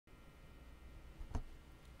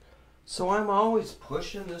So I'm always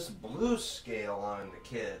pushing this blues scale on the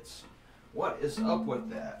kids. What is up with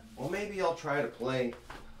that? Well, maybe I'll try to play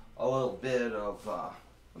a little bit of,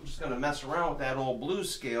 I'm just going to mess around with that old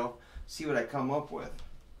blues scale, see what I come up with.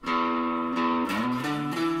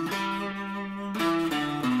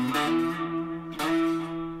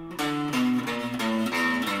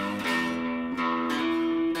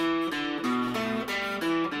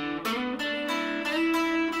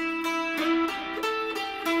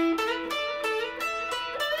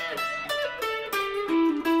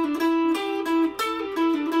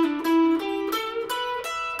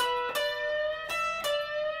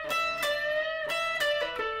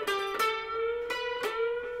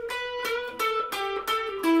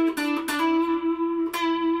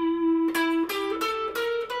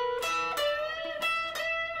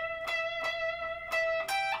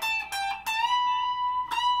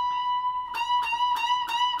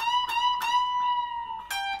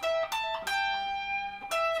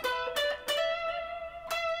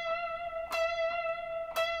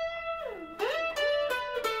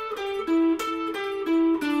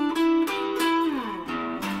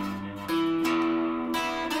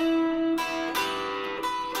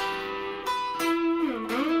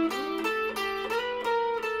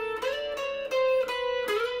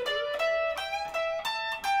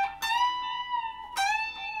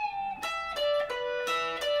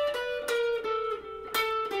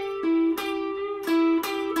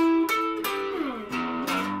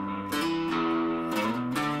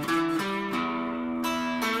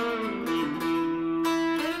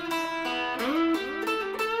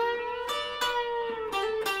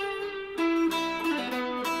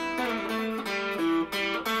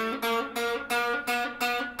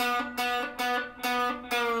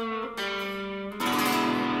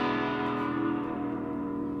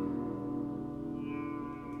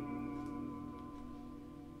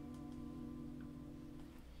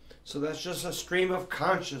 So that's just a stream of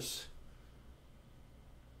consciousness.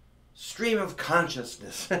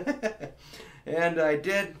 And I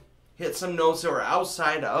did hit some notes that were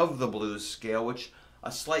outside of the blues scale, which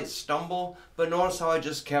a slight stumble, but notice how I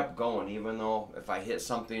just kept going, even though if I hit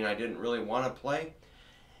something I didn't really want to play.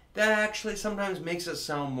 That actually sometimes makes it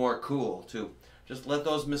sound more cool to just let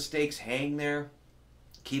those mistakes hang there,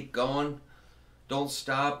 keep going, don't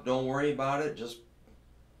stop, don't worry about it, just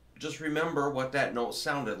remember what that note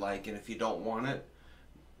sounded like, and if you don't want it,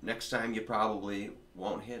 next time you probably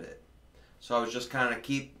won't hit it. So I was just kind of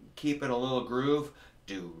keeping a little groove.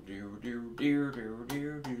 Do do do do do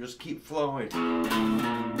do do. Just keep flowing.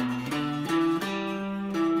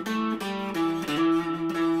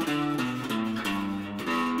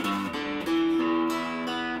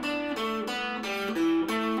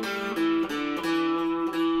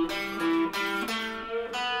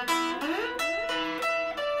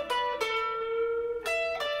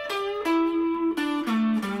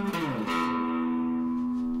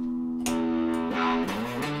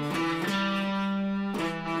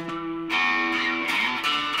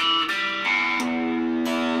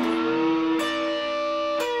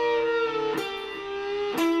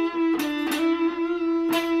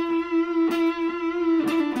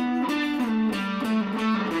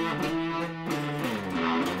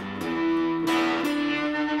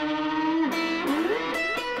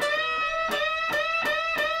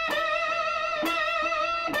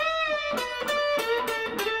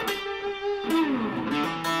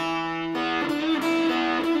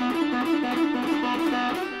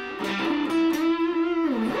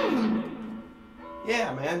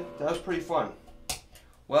 Yeah, man, that was pretty fun.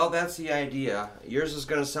 Well, that's the idea. Yours is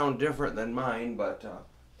going to sound different than mine, but,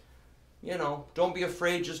 you know, don't be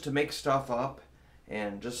afraid just to make stuff up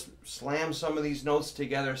and just slam some of these notes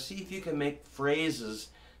together. See if you can make phrases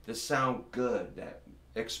that sound good, that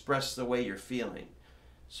express the way you're feeling.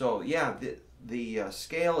 So, yeah, the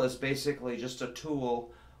scale is basically just a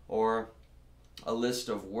tool or a list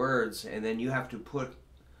of words, and then you have to put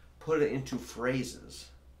it into phrases.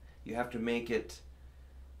 You have to make it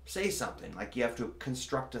say something, like you have to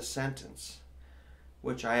construct a sentence,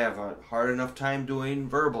 which I have a hard enough time doing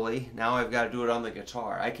verbally. Now I've got to do it on the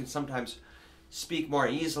guitar. I can sometimes speak more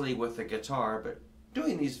easily with the guitar, but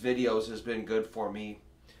doing these videos has been good for me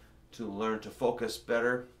to learn to focus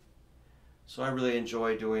better. So I really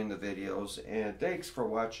enjoy doing the videos, and thanks for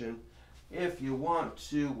watching. If you want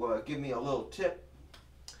to give me a little tip,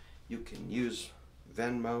 you can use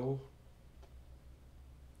Venmo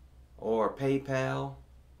or PayPal,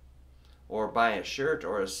 or buy a shirt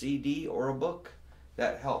or a CD or a book.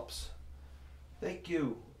 That helps. Thank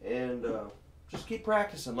you, and just keep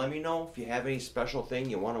practicing. Let me know if you have any special thing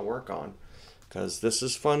you want to work on, because this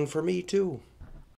is fun for me too.